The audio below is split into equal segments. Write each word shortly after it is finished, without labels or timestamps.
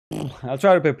I'll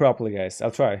try to play properly, guys.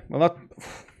 I'll try. Well, not...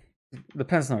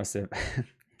 Depends on our save.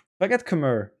 If I get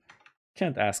Khmer,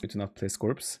 can't ask you to not play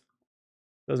Scorps.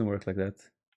 Doesn't work like that.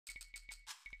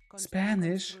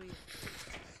 Spanish?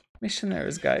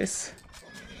 Missionaries, guys.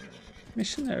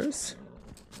 Missionaries.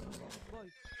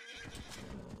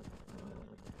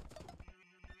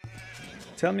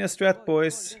 Tell me a strat,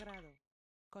 boys.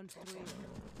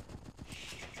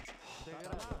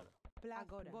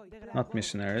 Not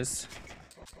missionaries.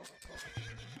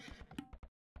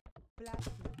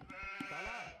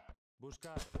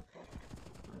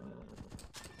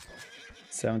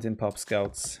 17 pop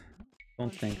scouts.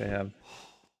 Don't think I have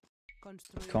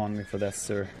economy for that,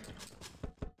 sir.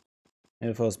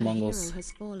 Maybe for those Mongols.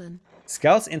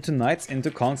 Scouts into knights,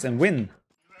 into conks, and win.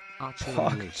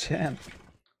 Fuck, champ.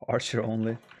 Archer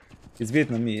only. It's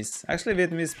Vietnamese. Actually,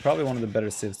 Vietnamese is probably one of the better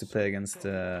civs to play against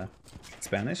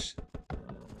Spanish.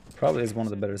 Probably is one of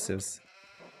the better civs.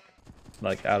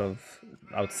 Like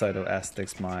outside of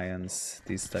Aztecs, Mayans,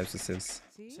 these types of civs.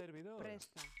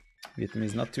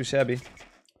 Vietnamese not too shabby.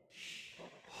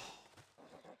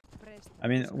 I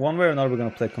mean, one way or another we're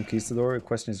gonna play Conquistador. The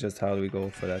question is just how do we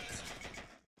go for that?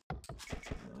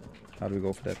 How do we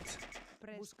go for that?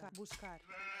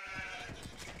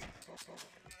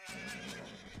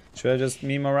 Should I just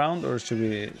meme around or should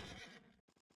we... I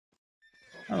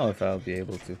don't know if I'll be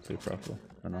able to play properly.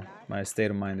 I don't know. My state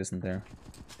of mind isn't there.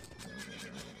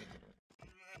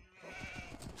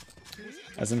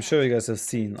 As I'm sure you guys have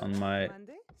seen on my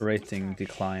rating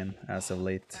decline as of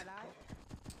late.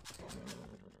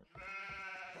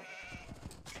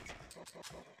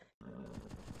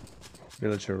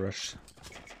 Villager rush.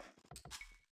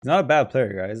 He's not a bad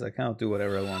player, guys. I cannot do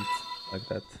whatever I want like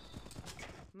that.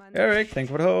 Eric, thank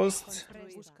you for the host.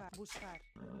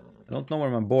 I don't know where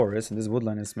my boar is, and this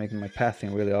woodline is making my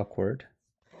pathing really awkward.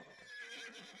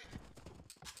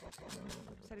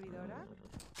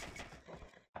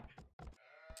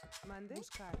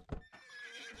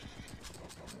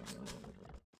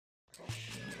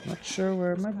 Not sure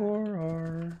where my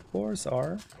boars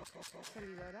are.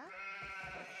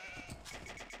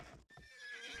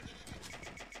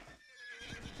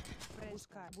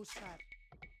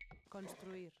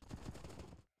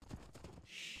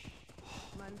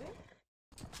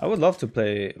 I would love to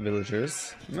play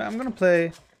villagers. I'm gonna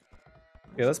play...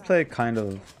 Yeah, let's play kind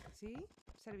of...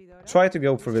 Try to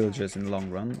go for villagers in the long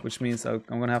run, which means I'm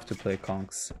gonna have to play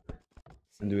conks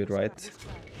and do it right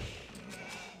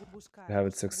to have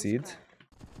it succeed.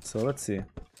 So let's see.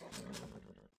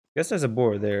 Guess there's a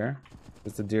boar there,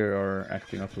 because the deer are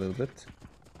acting up a little bit.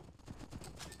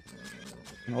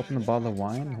 Open a bottle of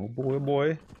wine. Oh boy, oh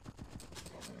boy.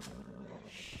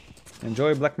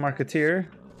 Enjoy Black Marketeer.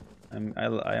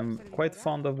 I am quite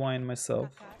fond of wine myself.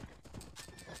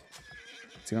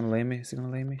 Is he gonna lay me? Is he gonna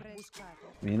lay me? I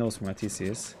mean, he knows where my TC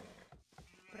is.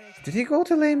 Did he go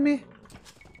to lay me?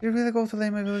 Did he really go to lay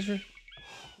my villager?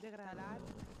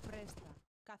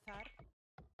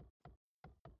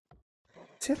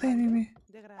 Is he laying me?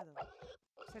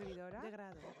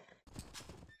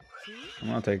 I'm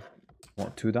gonna take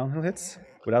 2 downhill hits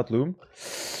without loom.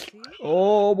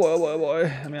 Oh boy, boy, boy.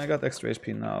 I mean, I got extra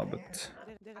HP now, but...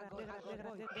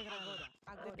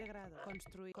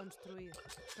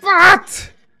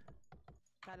 What?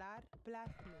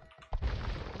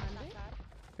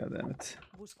 God damn it.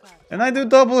 And I do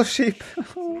double sheep.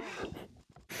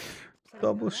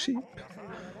 Double sheep.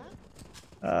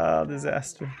 Ah,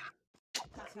 disaster.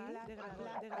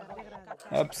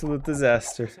 Absolute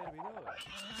disaster.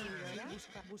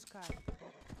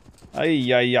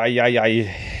 Ay, ay, ay, ay,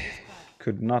 ay.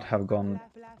 Could not have gone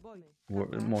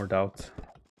more doubt.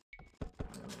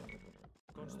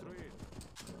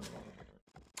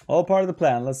 All part of the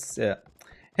plan. Let's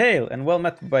Hail and well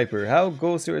met, Viper. How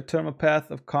goes your eternal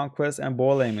path of conquest and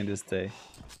ball aiming this day?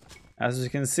 As you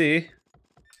can see,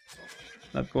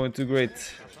 not going too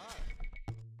great.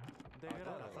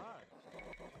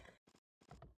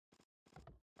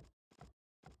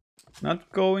 Not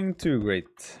going too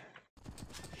great.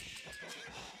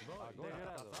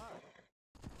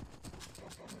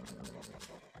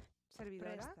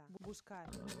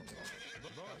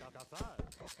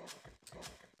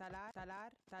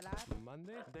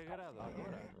 Mande degrado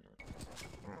agora.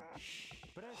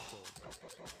 Presto.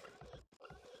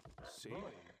 Sì.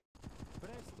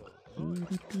 Presto.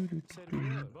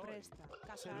 Servidor. Presta.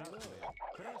 Servidor.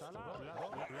 Presto.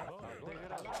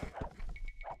 Degrado.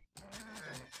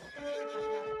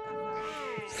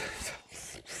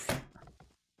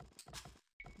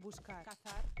 Buscar.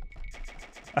 Cazar.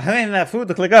 I mean, that food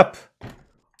to click up.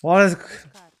 What is...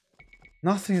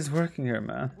 Nothing is working here,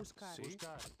 man.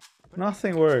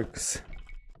 Nothing works.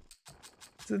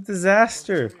 It's a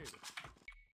disaster.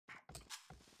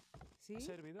 ¿Sí?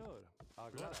 Servidor.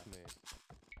 Hazme.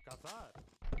 Cazar.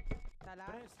 Talar.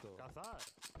 Presto. Cazar.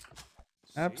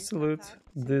 Absolute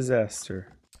disaster.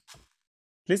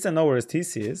 At least I know where his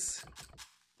TC is.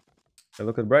 I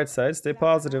look at the bright side. Stay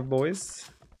positive, boys.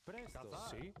 Presto.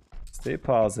 Sí. Stay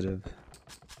positive.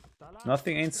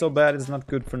 Nothing ain't so bad, it's not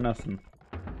good for nothing.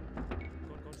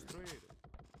 Construir.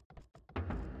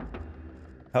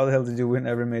 How the hell did you win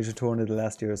every major tournament the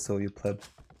last year or so, you pleb?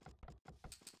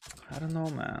 I don't know,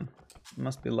 man. It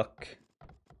must be luck.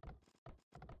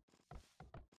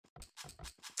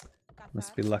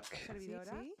 Must be luck.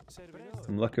 Servidora. Servidor.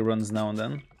 Some lucky runs now and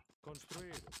then.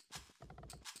 Construir.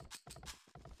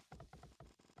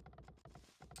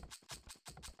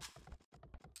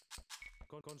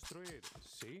 Construir.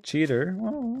 Sí. Cheater.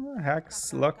 Well,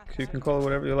 hacks, luck, you can call it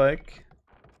whatever you like.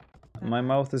 My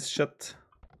mouth is shut.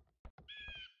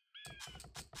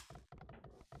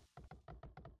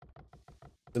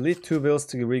 Delete 2 bills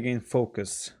to regain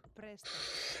focus. Presto.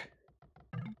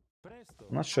 Presto.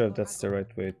 I'm not sure if that's the right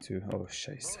way to... Oh,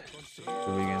 scheiße.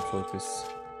 To regain focus.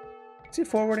 Is he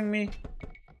forwarding me?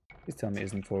 Please tell me he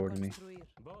isn't forwarding me. Construir.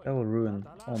 That will ruin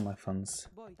all my funds.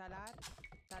 Voy. Talar.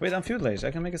 Wait, I'm feudal age.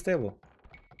 I can make a stable.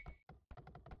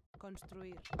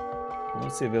 Construir. No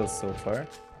civils so far.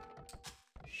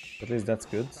 At least that's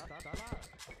good.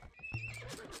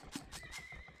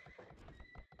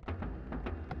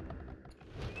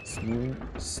 Smooth,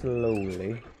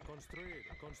 slowly. Construir.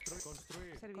 Construir.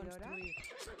 Construir. Servidora.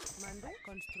 Mande.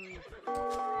 Construir.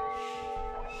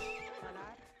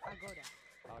 Talar. Agora.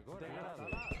 Agora. Agora.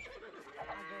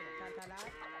 Talar.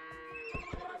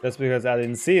 That's because I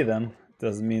didn't see them.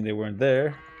 Doesn't mean they weren't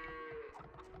there.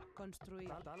 Construir.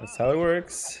 That's how it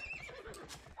works.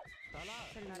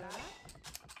 Servidora.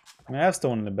 I mean, I have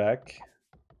stone in the back.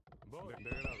 Voy.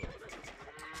 Degrado.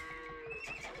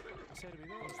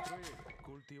 Servidor. Construir.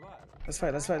 Cultivar. Let's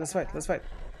fight, let's fight, let's fight, let's fight.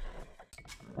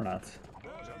 Or not.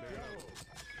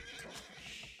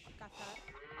 Cazar.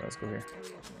 Let's go here.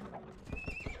 Construir.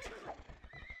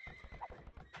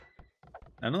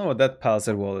 I don't know what that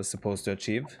palisade wall is supposed to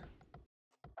achieve.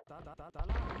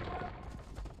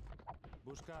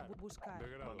 Buscar. Buscar.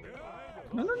 Degrado.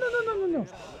 No, no, no, no, no, no, no.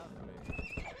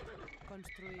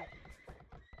 Construir.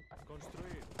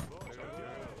 Construir. Santiago. Santiago.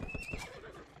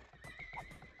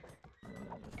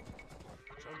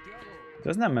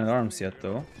 Doesn't have many arms yet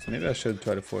though, so maybe I should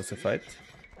try to force a fight.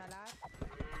 Talar.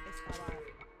 Excavar.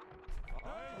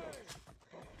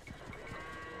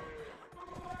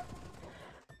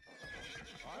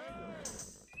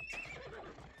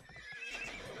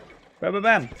 Bam, bam,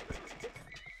 bam!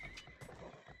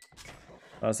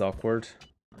 That's awkward.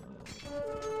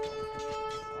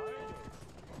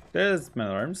 There's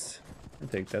many arms. I'll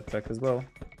take that back as well.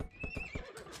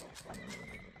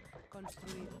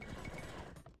 Construir.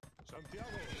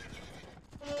 Santiago.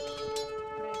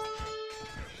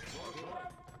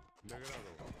 Degrado.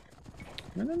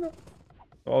 No, no, no.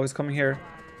 Oh, he's coming here.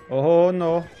 Oh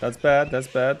no, that's bad, that's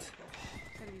bad.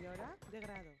 Servidora.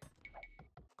 Degrado.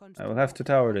 I will have to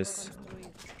tower this. Construir.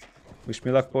 Wish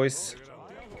me luck, boys.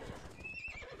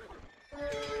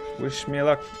 Wish me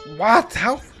luck. What?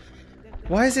 How?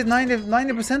 Why is it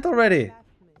 90% already?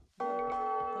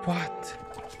 What?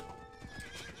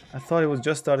 I thought it was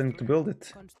just starting to build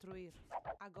it. Construir.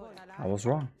 Agora. I was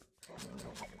wrong.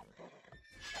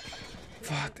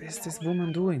 What is this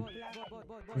woman doing?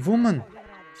 Woman!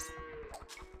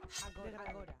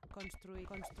 Agora. Construir.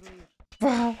 Construir.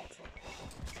 What?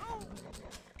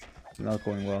 Not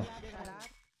going well. Talar.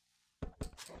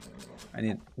 I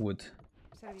need wood.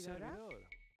 Servidora. Servidor.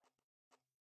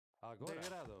 Agora.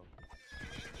 Degrado.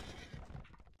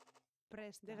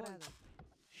 Pres. Degrado.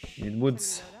 Need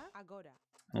woods. Servidora. Agora.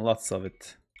 And lots of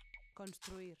it.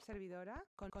 Construir. Servidora.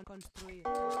 Construir.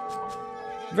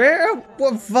 Where?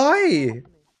 What? Why?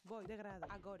 Voy. Degrado.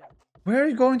 Agora. Where are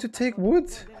you going to take wood?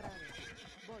 Degrado.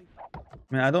 Voy. I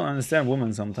mean, I don't understand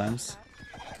women sometimes.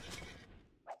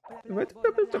 Wait,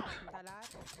 Talar. Voy.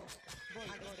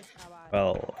 Excavar.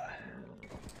 well,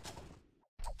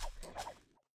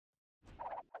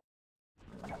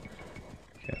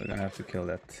 okay, we're gonna have to kill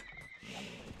that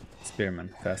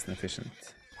spearman, fast and efficient.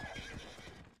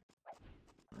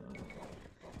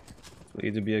 It will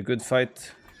either be a good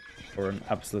fight or an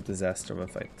absolute disaster of a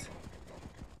fight.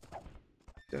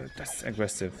 Dude, that's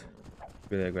aggressive,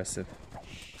 really aggressive.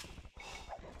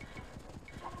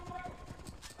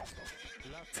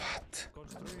 What?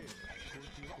 Construir.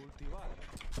 Cultivar.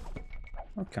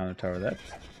 I'll counter tower that.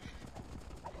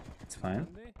 It's fine.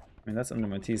 Mande. I mean, that's under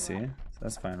my TC, so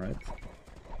that's fine, right?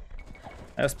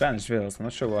 I have Spanish villas, I'm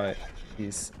not sure why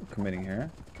he's committing here.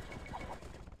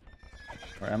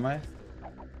 Or am I?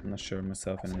 I'm not sure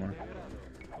myself anymore.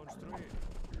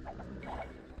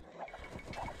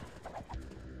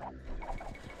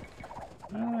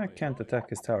 I can't attack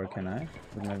his tower, can I?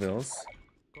 With my vills.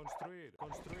 I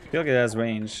feel like it has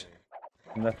range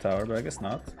from that tower, but I guess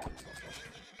not.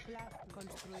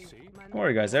 Don't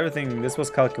worry guys, everything, this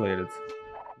was calculated.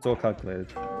 It's all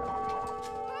calculated.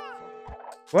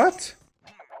 What?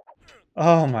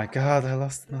 Oh my god, I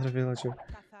lost another villager.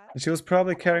 And she was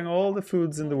probably carrying all the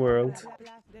foods in the world.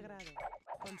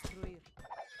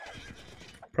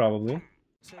 Probably.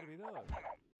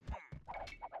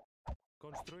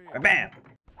 Bam!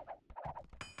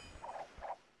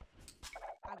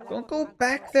 Don't go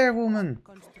back there, woman!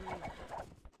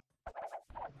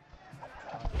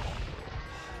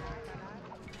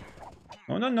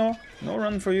 No, no, no. No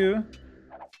run for you.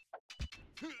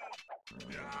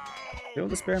 Kill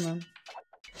the spearman.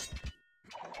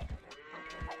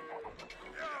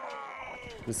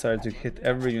 Decided to hit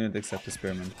every unit except the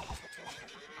spearman.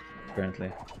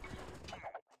 Apparently.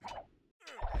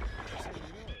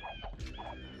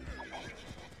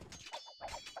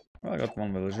 Well, I got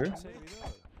one villager.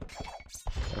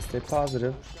 Let's stay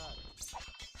positive.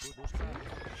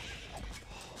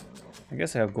 I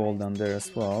guess I have gold down there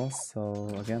as well, so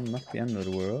again, not the end of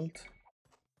the world.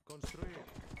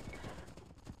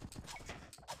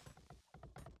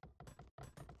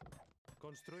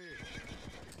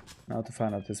 Now to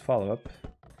find out his follow-up.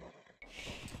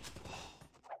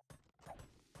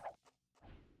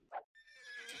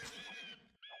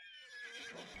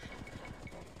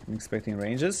 I'm expecting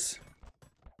ranges.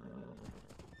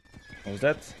 What was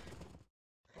that?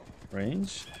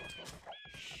 Range.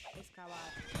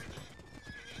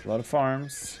 A lot of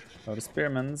farms, a lot of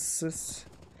spearmans.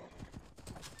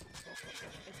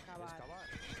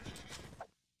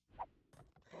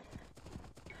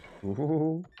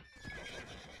 Ooh.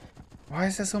 Why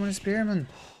is there so many spearmen?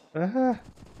 Ah.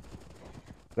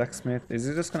 Blacksmith. Is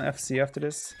he just gonna FC after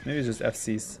this? Maybe just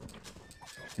FCs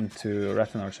into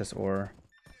Rattan Archers or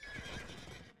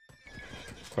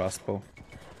crossbow.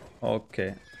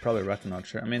 Okay, probably Rattan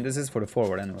Archer. I mean, this is for the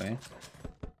forward anyway.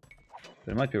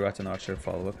 There might be Rattan Archer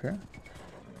follow-up here.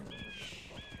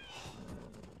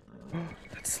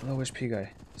 That's slow HP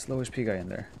guy. Slow HP guy in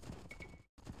there.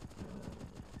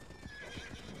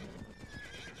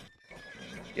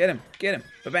 Get him! Get him!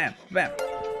 Ba-bam! Ba-bam!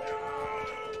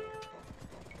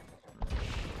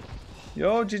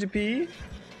 Yo, GGP!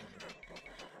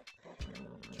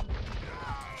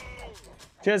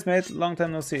 Cheers, mate. Long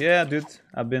time no see. Yeah, dude.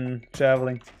 I've been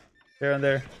traveling here and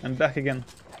there. I'm back again.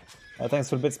 Thanks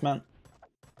for the bits, man.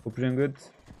 Hope you're doing good.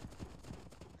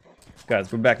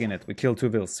 Guys, we're back in it. We killed 2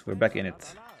 vills. We're back in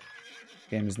it.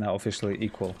 Game is now officially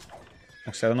equal.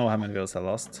 Actually, I don't know how many vills I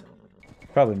lost.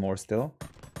 Probably more still.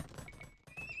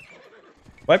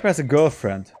 Viper has a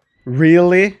girlfriend.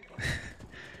 Really?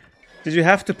 Did you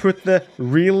have to put the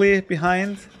really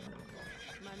behind?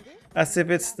 As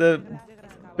if it's the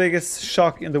biggest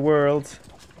shock in the world.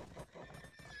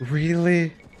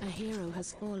 Really? A hero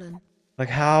has fallen. Like,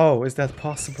 how is that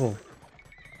possible?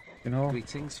 You know?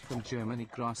 Greetings from Germany,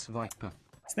 Grass Viper.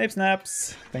 Snape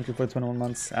Snaps, thank you for 21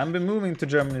 months. I'll be moving to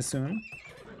Germany soon.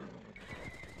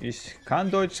 Ich kann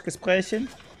Deutsch sprechen.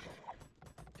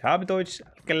 Ich habe Deutsch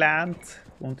gelernt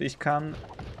und ich kann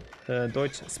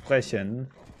Deutsch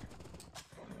sprechen.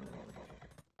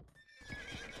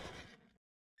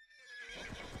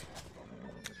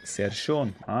 Sehr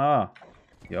schön. Ah,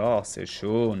 ja, sehr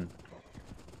schön.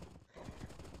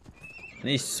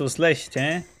 Nicht so schlecht,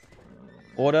 hä?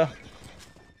 Oder?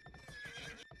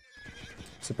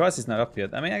 Surprised he's not up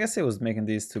yet. I mean, I guess he was making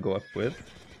these to go up with.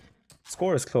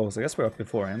 Score is close. I guess we're up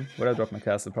before him. Would I drop my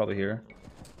castle? Probably here.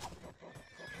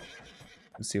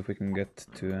 Let's see if we can get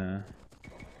to...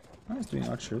 Oh, he's doing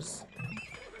archers.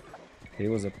 He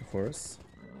was up before us.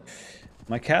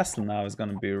 My castle now is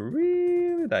gonna be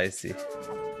really dicey.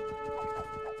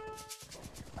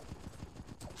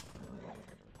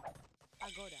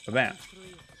 Bam!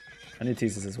 I need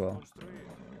thesis as well.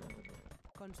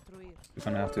 We're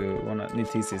gonna have to need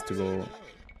thesis to go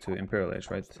to Imperial Age,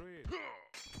 right?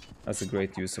 That's a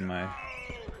great use of my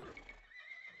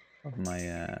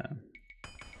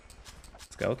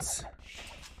scouts.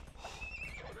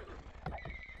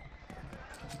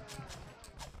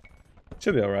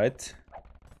 Should be alright.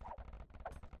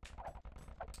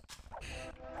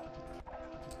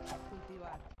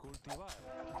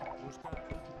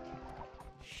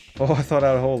 Oh, I thought I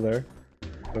had a hole there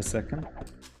for a second.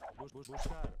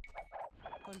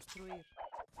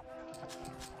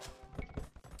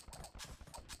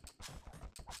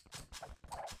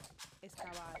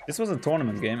 This was a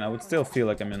tournament game. I would still feel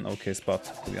like I'm in an okay spot,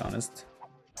 to be honest.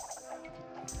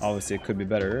 Obviously it could be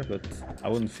better, but I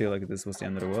wouldn't feel like this was the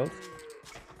end of the world.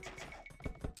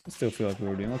 I still feel like we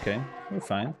were doing okay. We're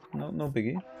fine. No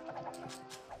biggie.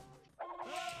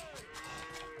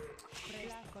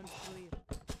 Construir.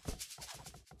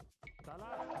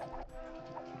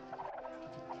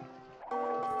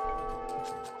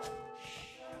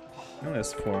 And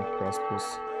there's 4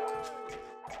 crossbows.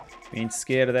 We ain't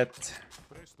scared of that.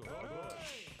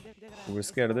 We're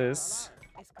scared of this.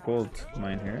 Gold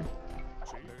mine here.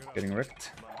 Getting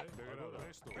wrecked.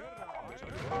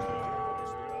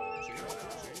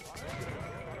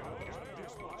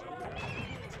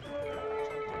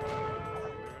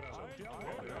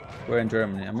 We're in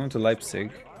Germany. I'm going to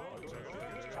Leipzig.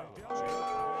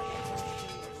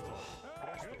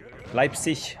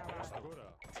 Leipzig.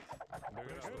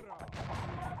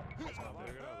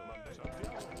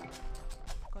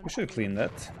 We should clean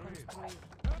that.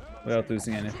 Without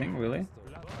losing anything, really.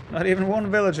 Not even one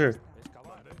villager.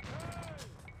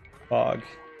 Fog.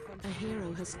 A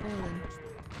hero has fallen.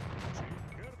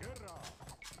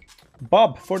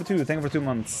 Bob, 42, thank you for 2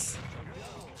 months.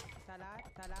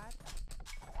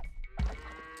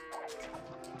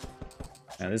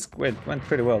 Yeah, this went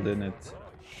pretty well, didn't it?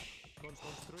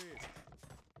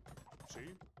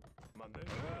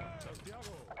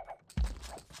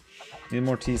 Need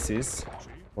more TCs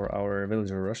for our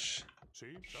villager rush.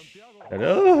 That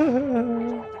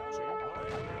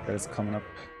is coming up.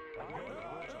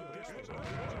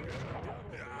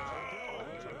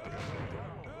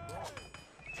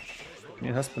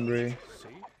 Need husbandry.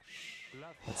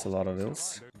 That's a lot of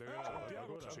hills.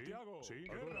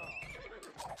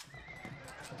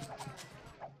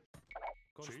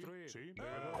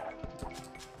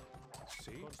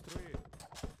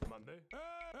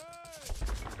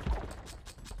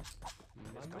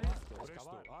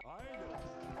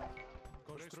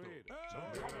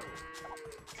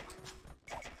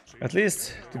 At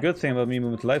least the good thing about me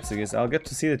moving to Leipzig is I'll get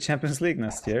to see the Champions League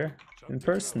next year in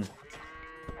person.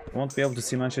 I won't be able to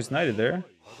see Manchester United there,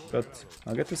 but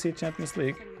I'll get to see Champions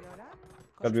League.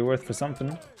 That'll be worth for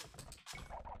something.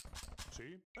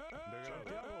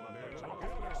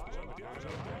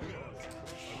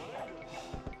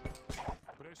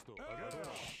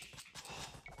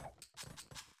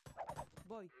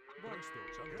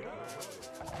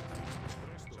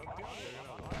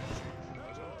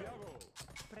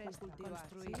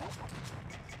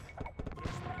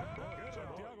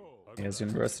 He has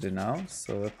university now,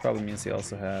 so that probably means he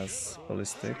also has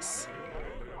ballistics.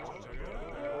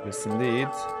 Yes, indeed.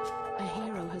 A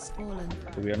hero has fallen.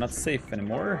 So we are not safe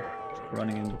anymore.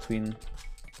 Running in between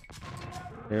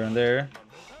here and there.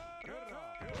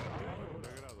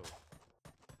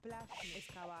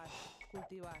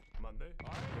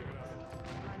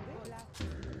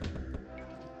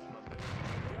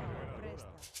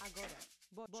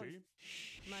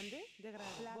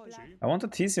 I want a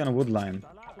TC on a wood line,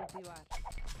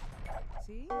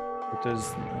 but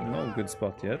there's no good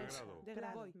spot yet.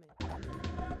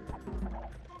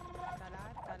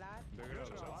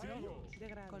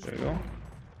 There you go.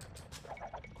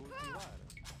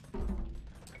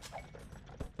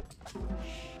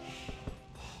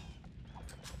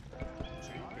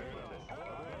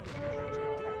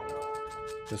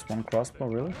 Just one crossbow,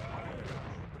 really?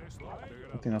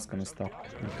 I think that's gonna stop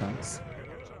the tanks.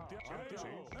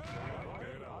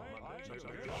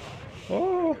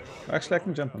 Oh, actually I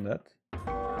can jump on that.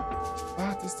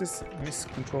 What is this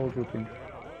miscontrol grouping?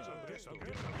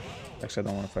 Actually I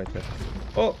don't want to fight that.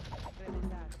 Oh!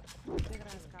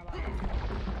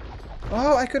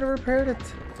 Oh, I could have repaired it!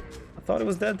 I thought it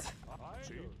was dead.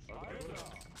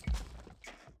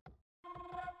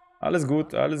 Alles gut,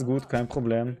 kein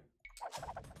Problem.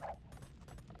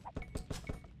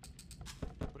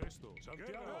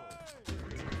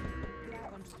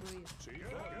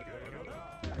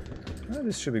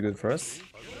 This should be good for us.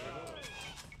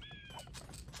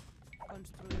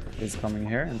 He's coming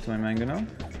here into my mango now.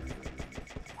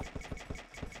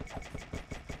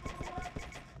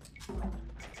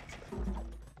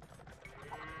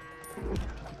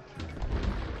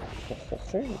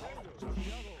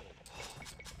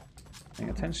 Paying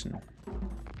attention.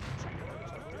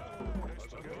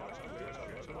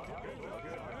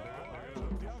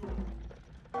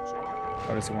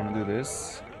 How does he want to do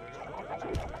this?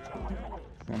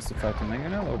 He wants to fight the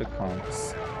mangonel or the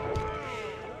conks?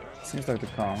 Seems like the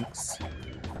conks.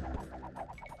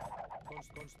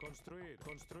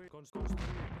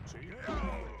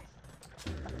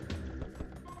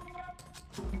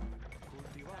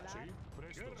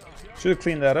 Should have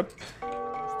cleaned that up.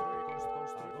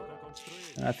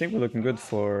 And I think we're looking good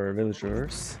for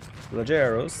villagers.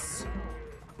 Villageros.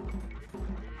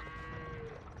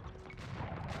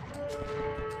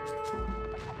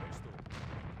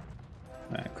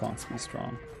 Can't be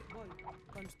strong. Voy.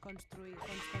 Construir. Construir.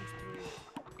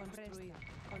 Construir.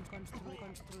 Construir.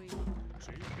 Construir.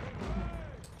 Sí.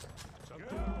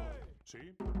 Santiago. Sí.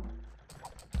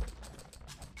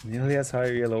 Nearly has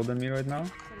higher yellow than me right now.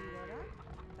 Servidora.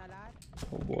 Talar.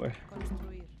 Oh boy.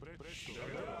 Construir. Presto.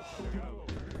 Llegado.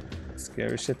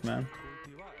 Scary shit, man.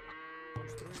 Cultivar.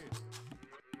 Construir.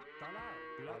 Talar.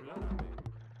 Pláname.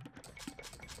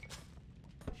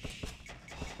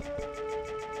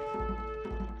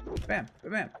 Bam,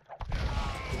 bam.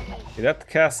 Okay, that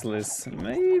castle is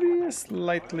maybe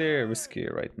slightly risky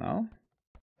right now.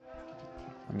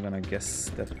 I'm gonna guess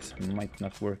that might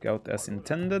not work out as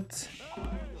intended.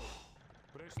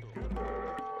 Presto.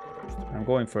 I'm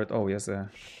going for it. Oh, yes. Presto.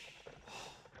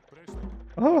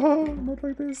 Oh, not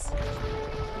like this.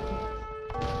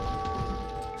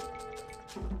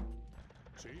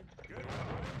 Sí.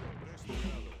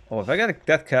 Oh, if I get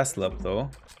that castle up though,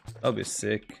 that'll be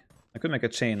sick. I could make a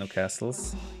chain of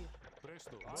castles.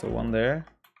 Presto. So one there.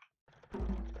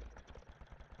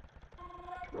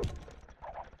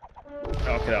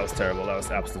 Okay, that was terrible. That was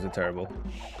absolutely terrible.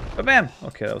 But bam!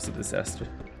 Okay, that was a disaster.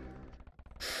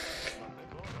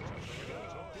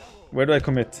 Where do I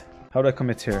commit? How do I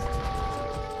commit here?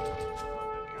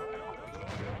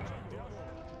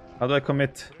 How do I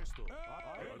commit?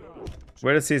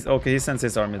 Where does he... Okay, he sends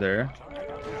his army there.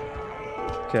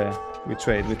 Okay, we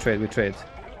trade, we trade, we trade.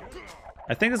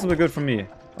 I think this will be good for me.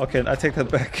 Okay, I take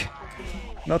that back.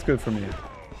 Not good for me.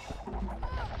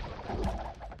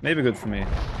 Maybe good for me.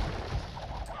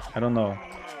 I don't know.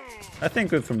 I think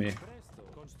good for me.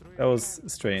 That was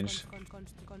strange,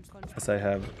 as I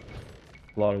have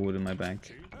a lot of wood in my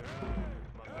bank.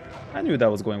 I knew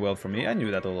that was going well for me. I knew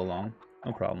that all along.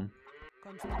 No problem.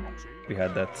 We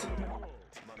had that.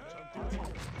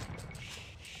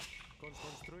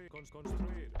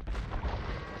 Construir.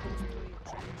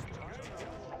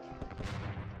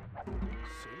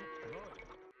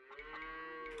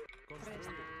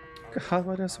 God,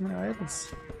 why do I have so many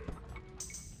idols?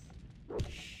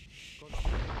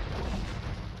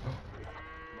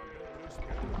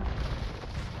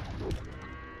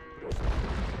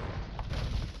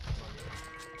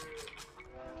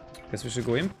 Guess we should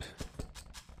go imp.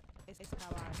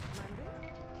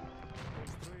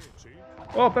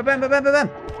 Oh, bam, bam, bam, bam, bam,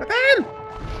 bam!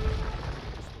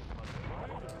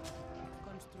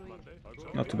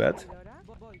 Not too bad.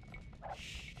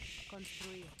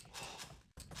 Construir.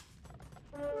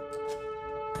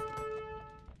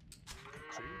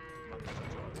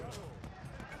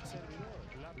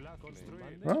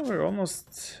 Well, we're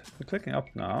almost clicking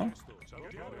up now.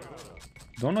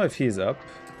 Don't know if he's up.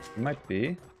 He might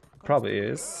be. Probably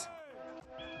is.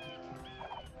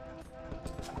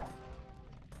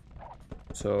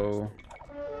 So...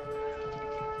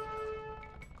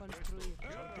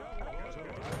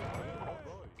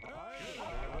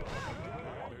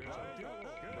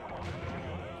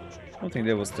 I don't think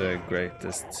that was the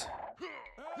greatest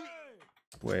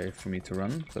way for me to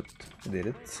run, but I did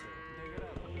it.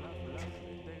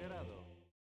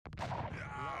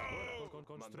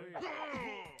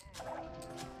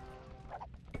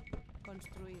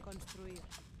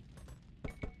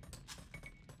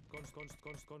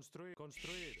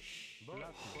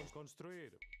 Construir.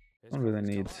 Don't really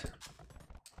need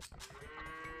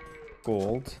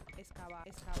gold. Excavar.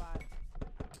 Excavar.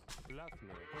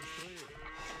 Plazme. Construir.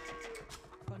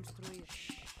 Construir.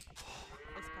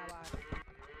 Excavar.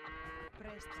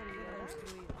 Servidor.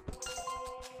 Construir.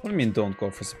 What do you mean don't go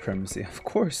for supremacy? Of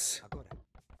course.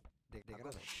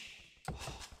 I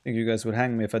think you guys would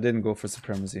hang me if I didn't go for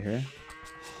supremacy here.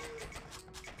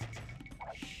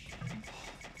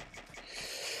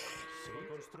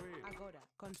 Agora.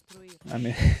 Construir. I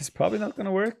mean, it's probably not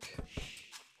gonna work.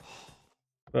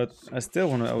 But I still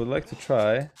wanna, I would like to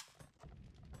try. Agora.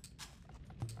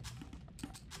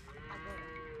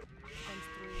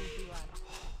 Construir.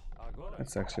 Cultivar.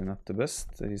 That's actually not the best.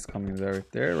 He's coming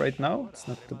right there right now. It's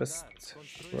not the best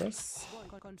for us.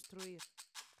 Construir.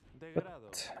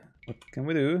 But what can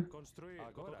we do? Construir.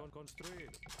 Construir.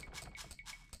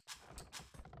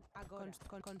 Agora.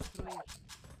 Construir.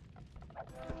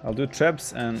 I'll do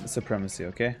trebs and supremacy,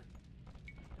 okay?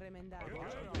 Remendar.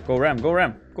 Go ram, go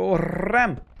ram, go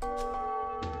ram!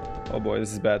 Oh boy,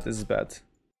 this is bad, this is bad.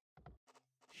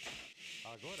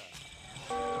 Agora.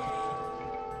 Talar.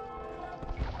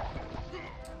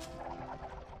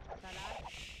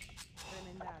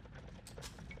 Remendar.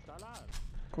 Talar.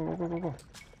 Go, go, go, go, go.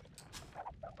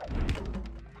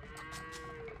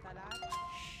 Talar.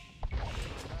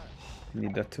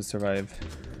 Need that to survive.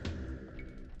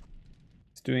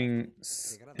 He's doing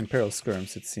Imperial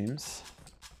skirms, it seems.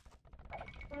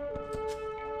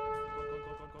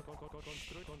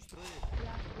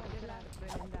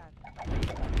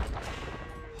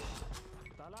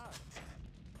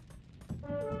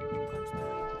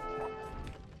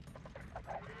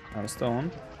 Out of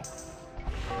stone.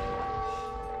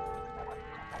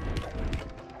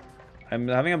 I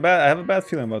have a bad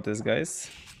feeling about this, guys.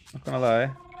 Not gonna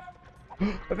lie.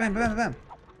 Bam, bam, bam.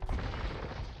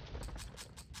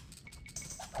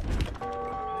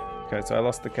 Okay, so I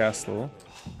lost the castle.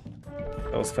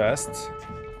 That was fast.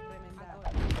 Remendar.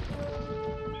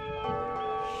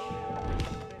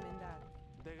 Remendar.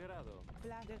 Degrado.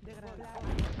 Degradar.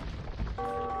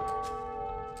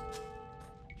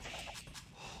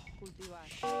 Cultivar.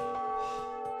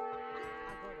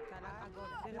 Agora. Talar.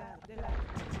 Agora. Degradar.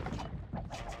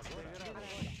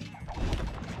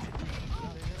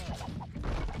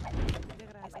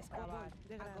 Degradar. Excavar.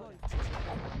 Degradar.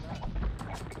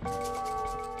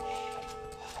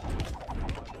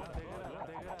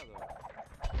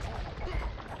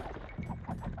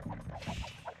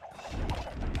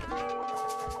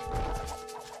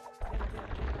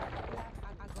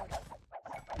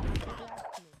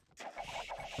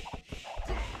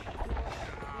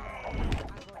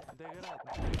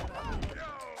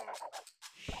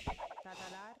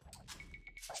 Tatalar.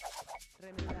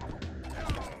 Remendar.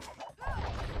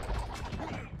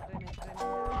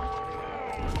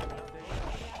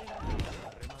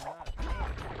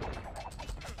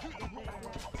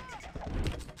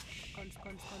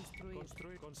 Construir.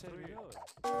 Construir. Conservidor.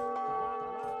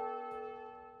 Talar.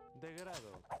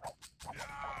 Degrado.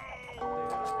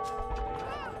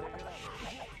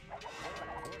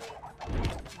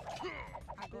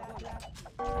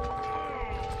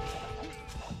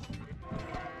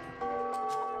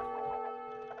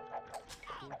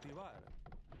 Cultivar.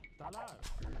 Talar.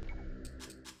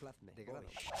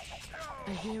 A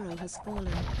hero has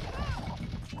fallen.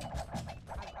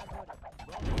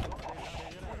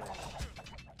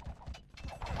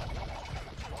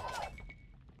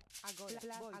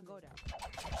 Agora.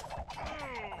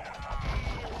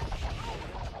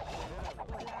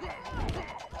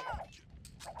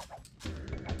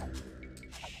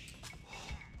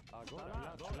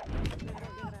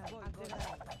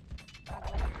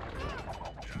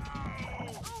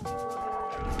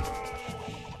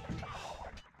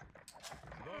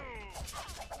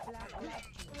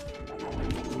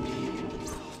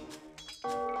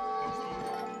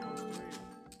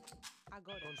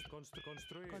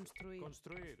 Construir.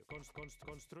 Construir.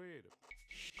 Construir.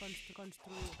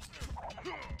 Construir.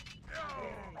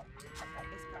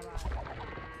 Excavar.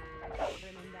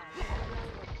 Remendar.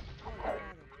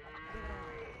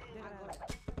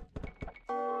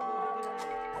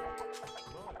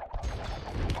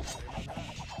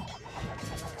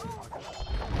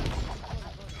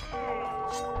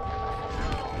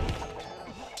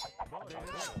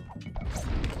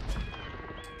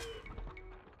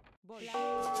 Voy.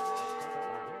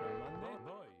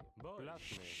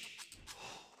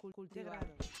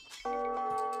 Cultivado.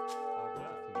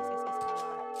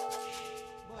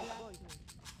 Voy.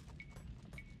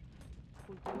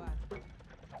 Cultivar.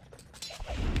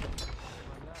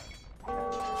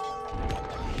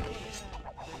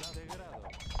 Degrado.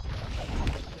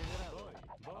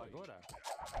 Agora.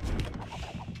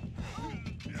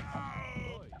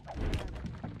 Voy.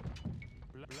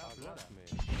 Plasme.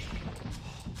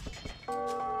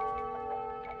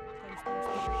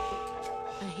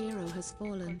 A hero has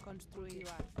fallen.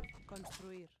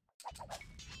 Construir.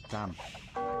 Damn.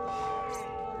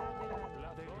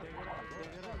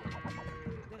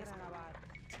 Excavar.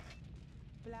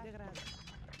 Degrado.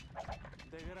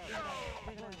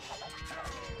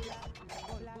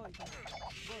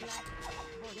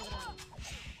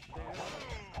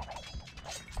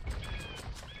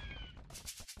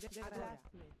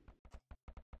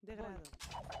 Degrado.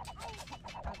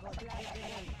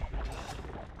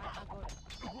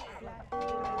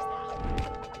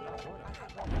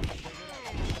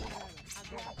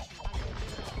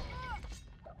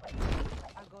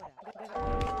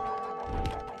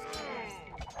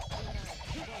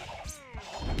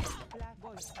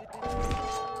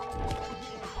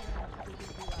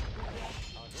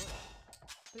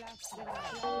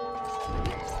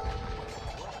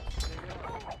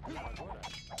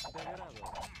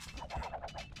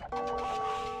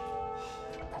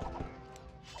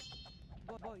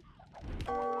 Voy.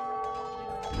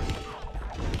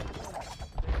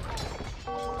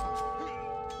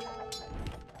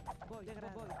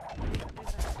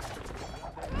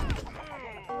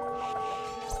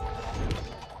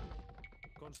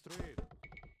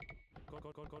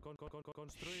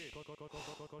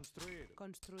 Construir.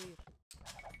 Construir.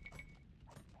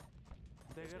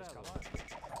 Degrado.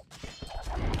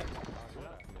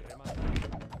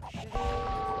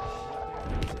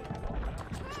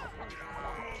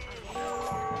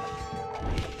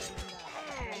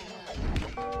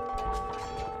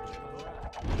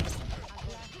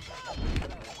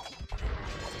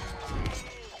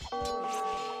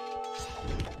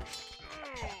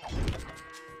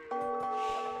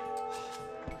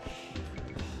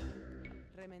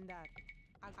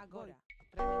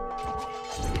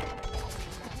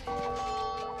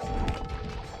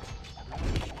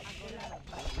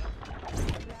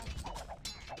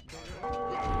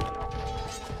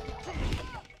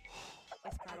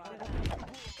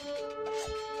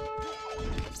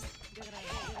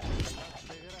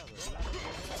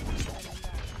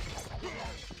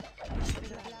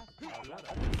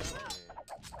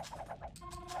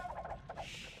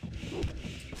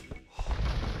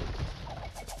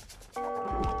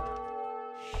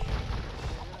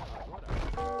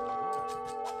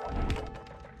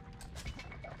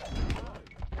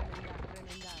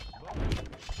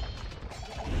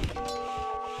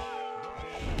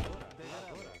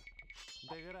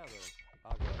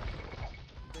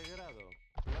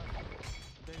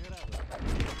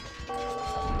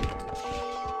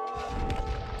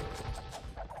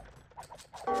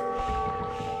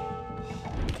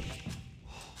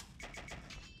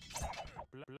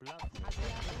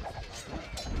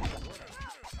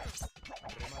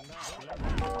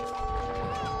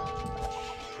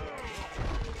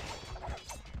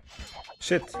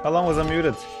 Shit, how long was I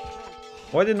muted?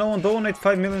 Why did no one donate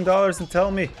 $5 million and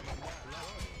tell me?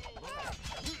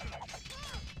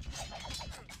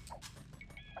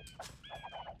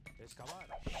 Excavar.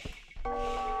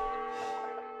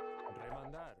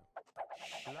 Remandar.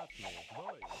 Plazme.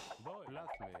 Voy.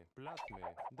 Plazme.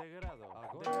 Degrado.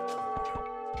 Agora.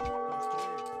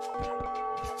 Construir.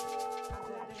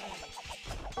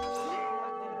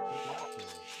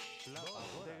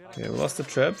 Okay, we lost the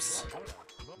traps.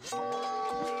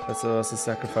 That's a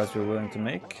sacrifice we're willing to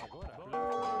make.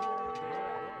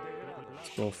 Let's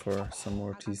go for some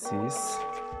more TCs.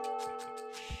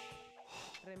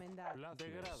 Remendar.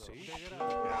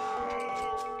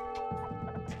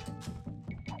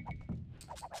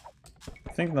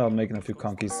 I think now I'm making a few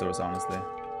conquistadors, honestly.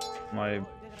 My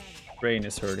brain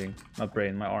is hurting. Not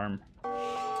brain, my arm.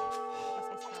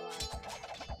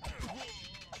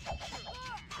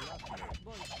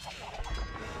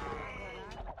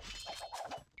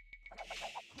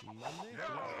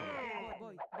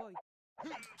 Voy.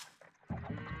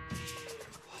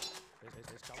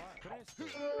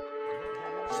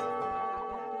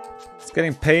 It's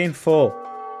getting painful.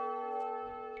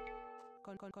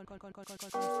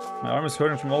 My arm is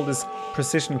hurting from all this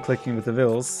precision clicking with the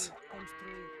wheels.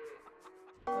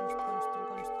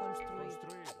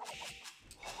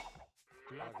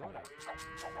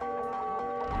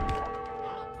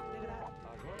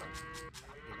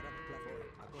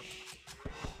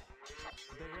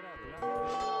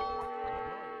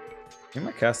 In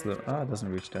my castle, it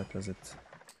doesn't reach that, does it?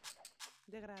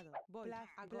 Degrado. Voy.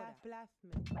 Agora.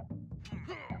 Plazme.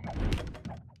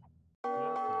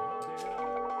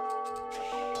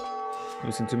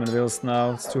 Losing too many wheels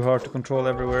now, it's too hard to control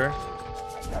everywhere.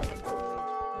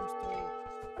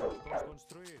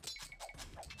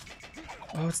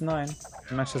 Oh, it's 9.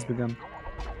 The match has begun.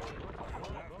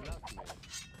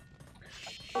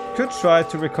 Could try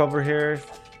to recover here.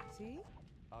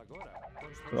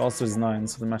 But also it's 9,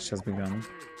 so the match has begun.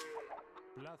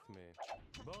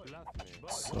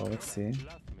 So let's see.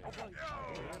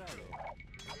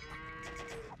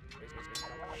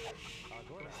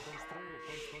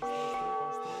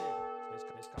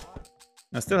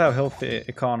 I still have healthy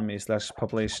economy slash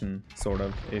population, sort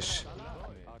of ish.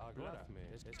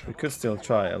 We could still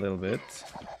try a little bit.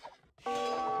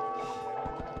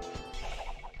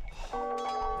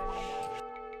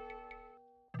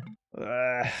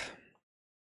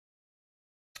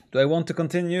 Do I want to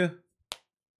continue?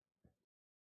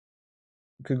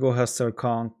 We could go Hussar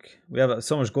Conk. We have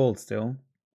so much gold still.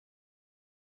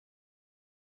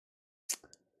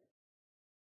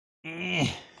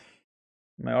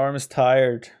 My arm is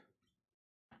tired.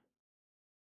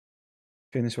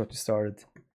 Finish what you started.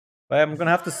 But I'm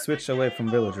gonna have to switch away from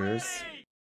villagers.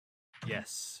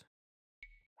 Yes.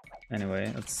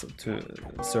 Anyway, that's to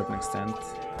a certain extent.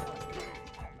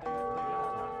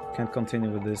 Can't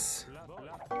continue with this.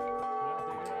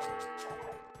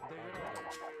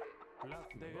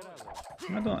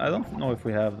 I don't know if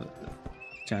we have a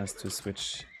chance to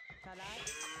switch.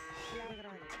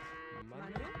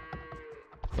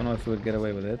 Don't know if we'll get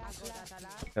away with it.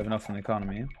 We have enough in the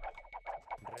economy.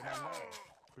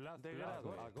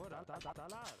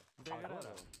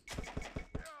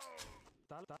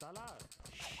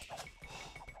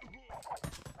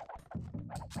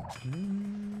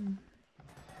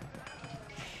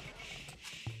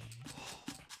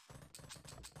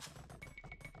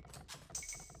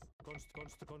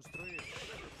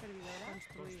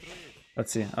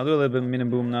 Let's see. I'll do a little bit of mini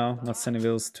boom now. Not sending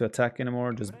wheels to attack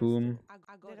anymore. Just boom.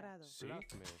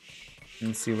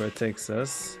 And see where it takes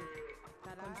us.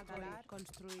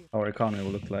 Our economy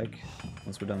will look like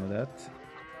once we're done with that.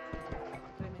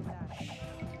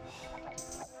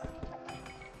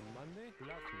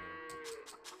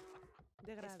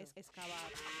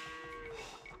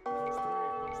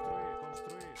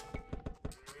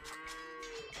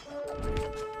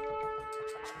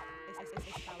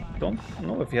 Don't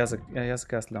know if he has a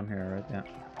castle down here, right? Yeah.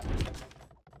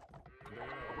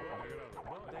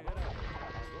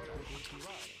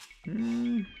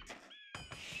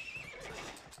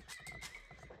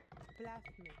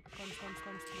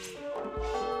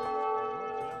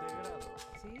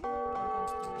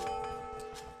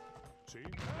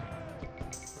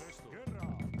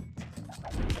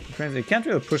 They can't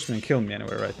really push me and kill me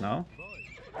anywhere right now.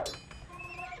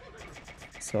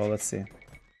 So let's see.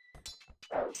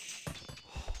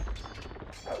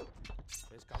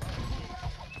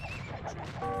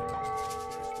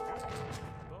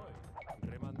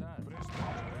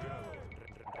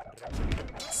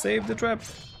 Save the trap.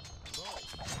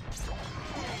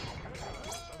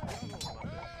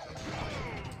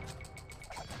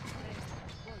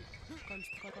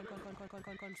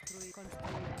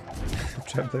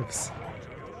 Trap lives.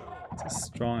 It's a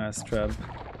strong ass trap.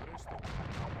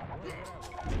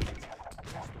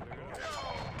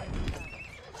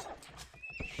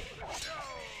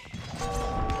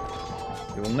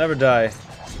 You will never die.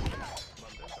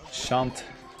 Shan't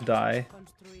die.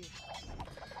 Construir.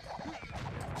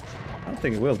 I don't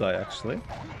think it will die actually.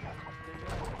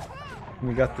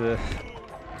 We got the...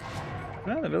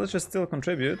 Well, the villagers still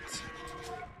contribute.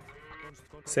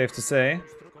 Safe to say.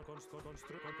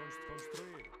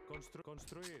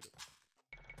 Construir.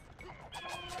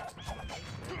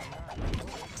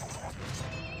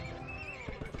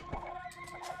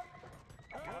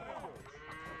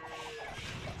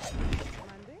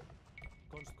 Mande.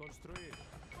 Construir.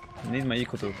 I need my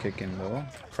eco to kick in though,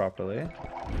 properly.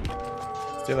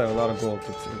 Still have a lot of gold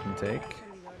to can take.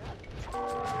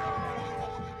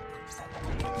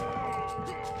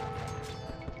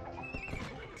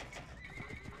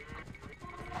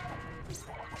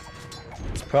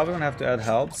 He's probably gonna have to add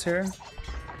helps here.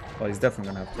 Well, he's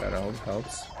definitely gonna have to add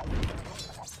helps.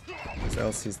 Because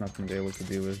else he's not gonna be able to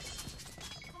deal with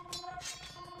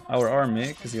our army,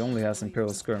 because he only has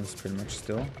Imperial skirms pretty much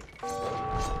still.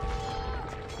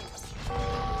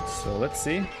 So let's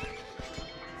see.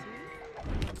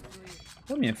 What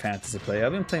do you mean fantasy play?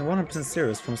 I've been playing 100%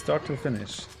 serious from start to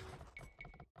finish.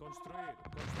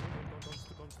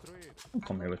 Don't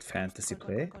come here with fantasy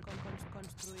play.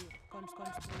 Construir.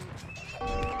 Construir.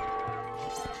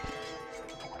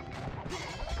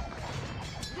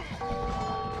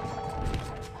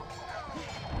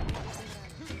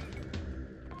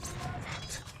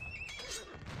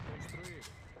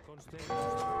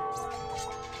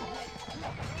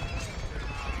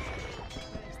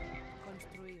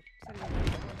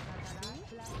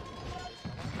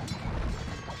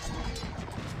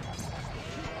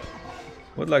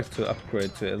 Would like to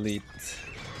upgrade to elite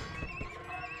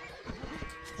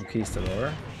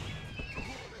conquistador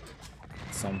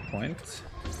at some point,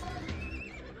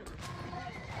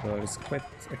 but it's quite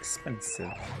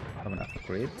expensive of an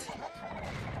upgrade.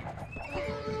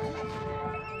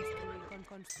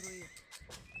 Construir.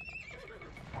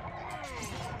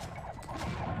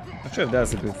 Not sure if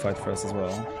that's a good fight for us as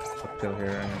well. Uphill here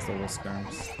against all those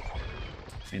skirms.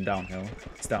 I mean downhill.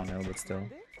 It's downhill, but still.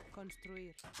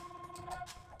 Construir.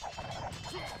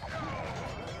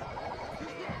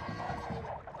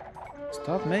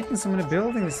 Stop making so many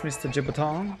buildings, Mr.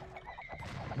 Gibaton.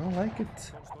 I don't like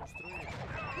it.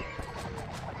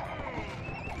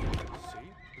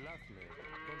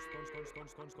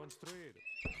 Construir.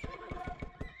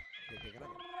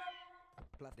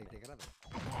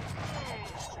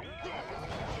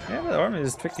 Yeah, the army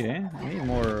is tricky, eh? I need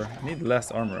more. I need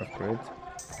less armor upgrade.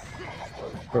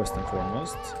 First and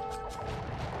foremost.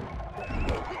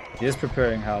 He is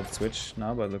preparing half switch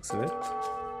now by the looks of it.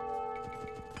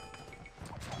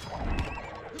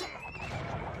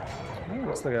 Oh,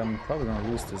 looks like I'm probably gonna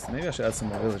lose this. Maybe I should add some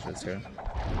more villages here.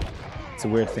 It's a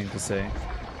weird thing to say.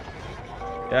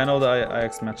 Yeah, I know the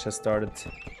Ajax match has started.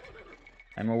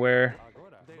 I'm aware.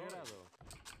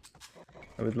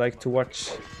 I would like to watch.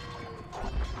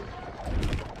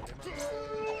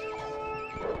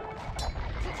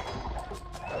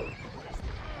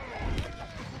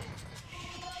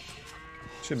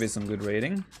 Should be some good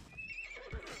rating.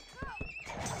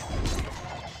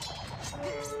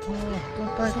 Oh,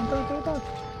 don't die, don't die, don't die.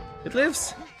 It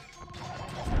lives!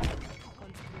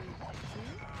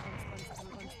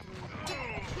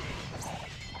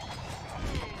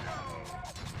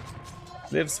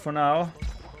 Lives for now.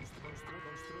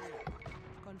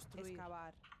 Construir.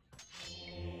 Excavar.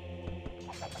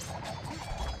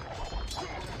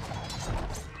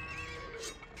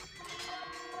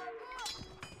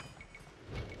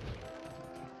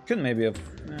 Could maybe have.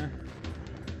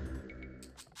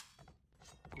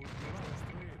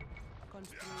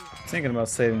 Thinking about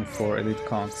saving for elite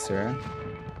conks here.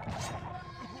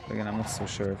 Again, I'm not so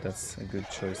sure if that's a good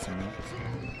choice or not.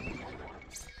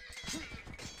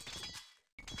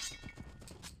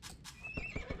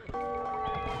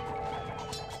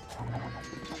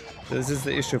 This is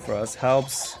the issue for us.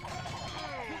 Helps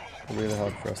really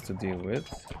hard for us to deal with.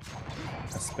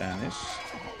 Spanish.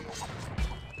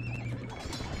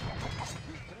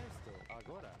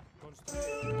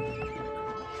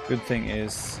 Good thing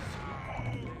is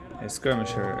a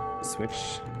skirmisher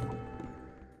switch.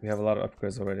 We have a lot of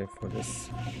upgrades already for this.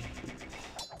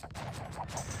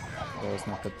 So it's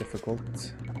not that difficult.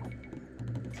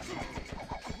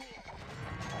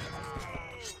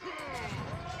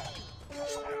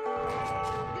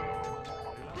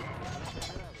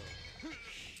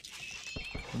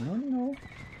 No.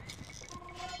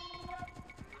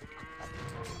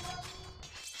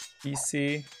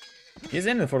 Easy. He's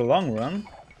in it for the long run.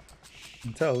 I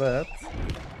can tell that.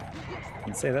 I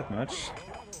can say that much.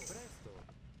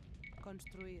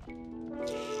 Construir.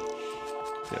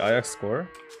 Did Ajax score?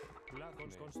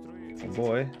 Oh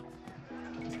boy.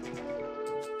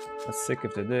 That's sick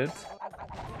if they did.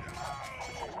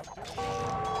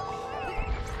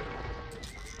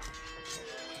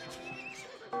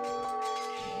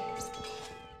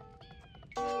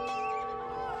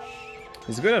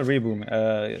 He's good at reboom,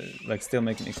 like still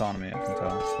making economy, I can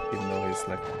tell, even though he's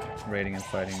like raiding and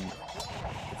fighting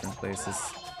different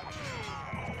places.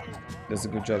 Does a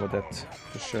good job at that,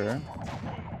 for sure.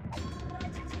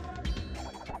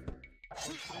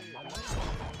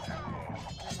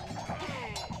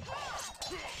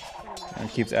 And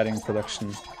keeps adding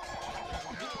production,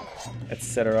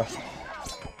 etc.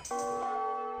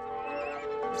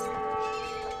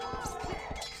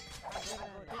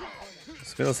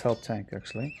 Spills help tank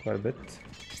actually, quite a bit.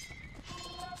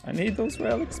 I need those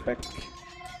relics back.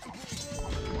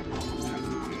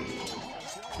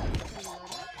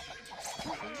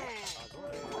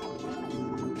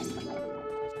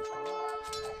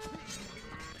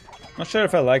 Not sure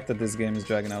if I like that this game is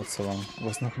dragging out so long. It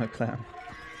was not my plan.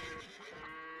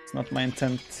 It's not my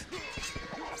intent.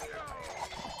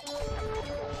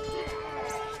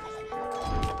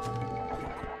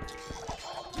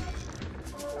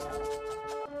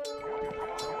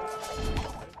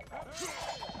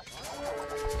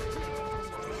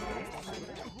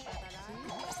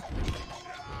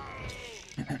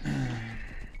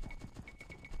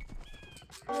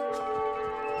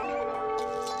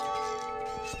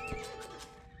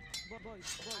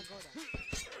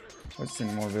 What's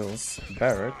in more villas?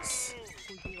 Barracks.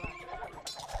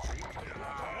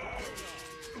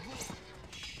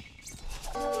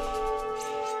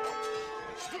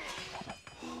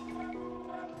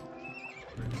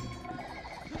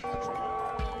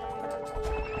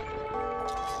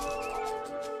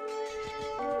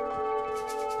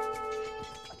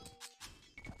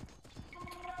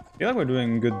 I feel like we're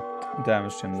doing good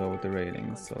damage to him though with the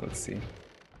rating, so let's see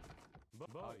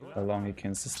how long he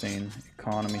can sustain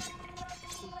economy.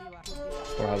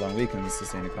 Or how long we can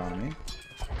sustain economy.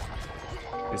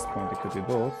 At this point it could be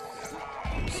both.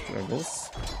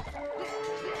 Struggles.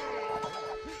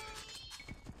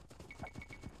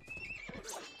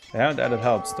 They haven't added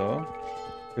helps though.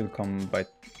 Could come back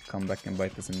and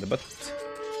bite us in the butt.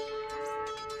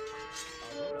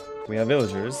 We have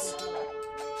villagers.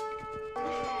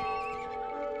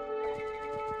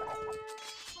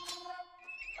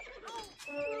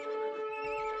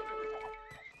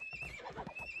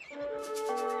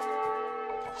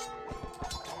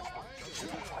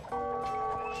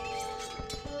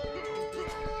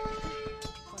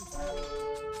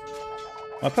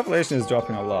 My population is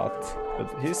dropping a lot, but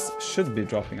his should be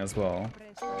dropping as well.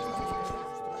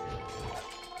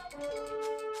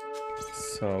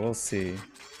 So we'll see.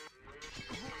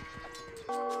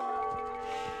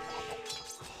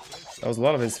 That was a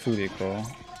lot of his food eco.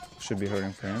 Should be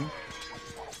hurting for him.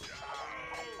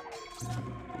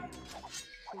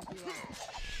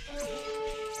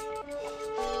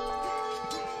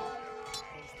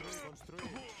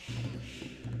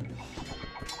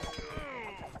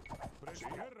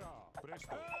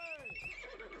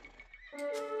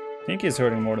 I think he's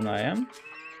hurting more than I am.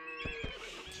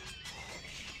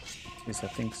 At least I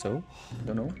think so.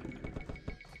 Don't know.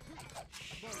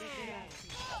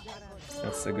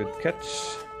 That's a good catch.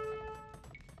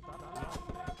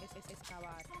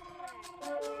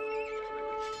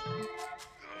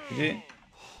 GG.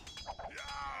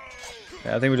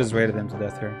 Yeah, I think we just raided him to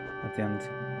death here at the end.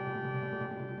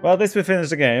 Well, at least we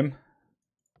finished the game.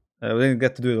 We didn't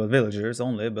get to do it with villagers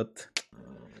only, but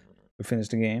we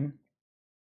finished the game.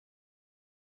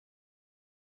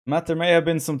 Matt, there may have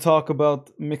been some talk about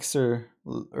Mixer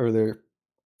earlier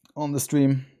on the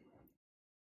stream.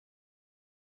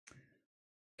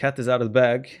 Cat is out of the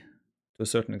bag to a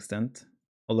certain extent,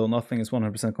 although nothing is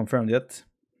 100% confirmed yet.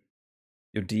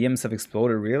 Your DMs have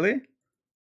exploded, really?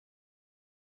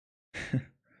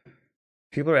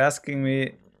 People are asking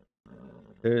me,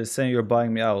 they're saying you're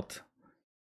buying me out.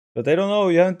 But they don't know,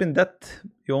 you haven't been that,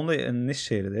 you only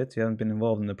initiated it, you haven't been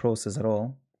involved in the process at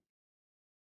all.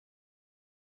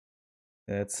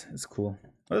 Yeah, it's cool.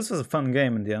 Well, this was a fun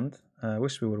game in the end. I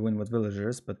wish we would win with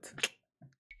villagers, but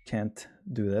can't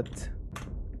do that.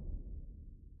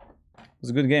 It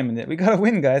was a good game in the end. We gotta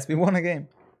win, guys. We won a game.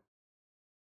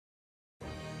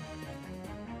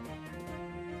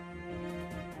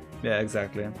 Yeah,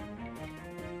 exactly.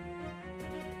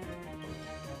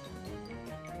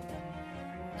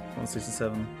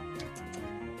 167.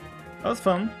 That was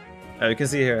fun. You can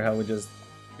see here how we just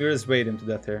We're just way into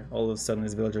death here. All of a sudden,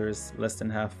 this villager is less than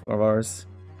half of ours.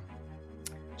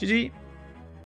 GG.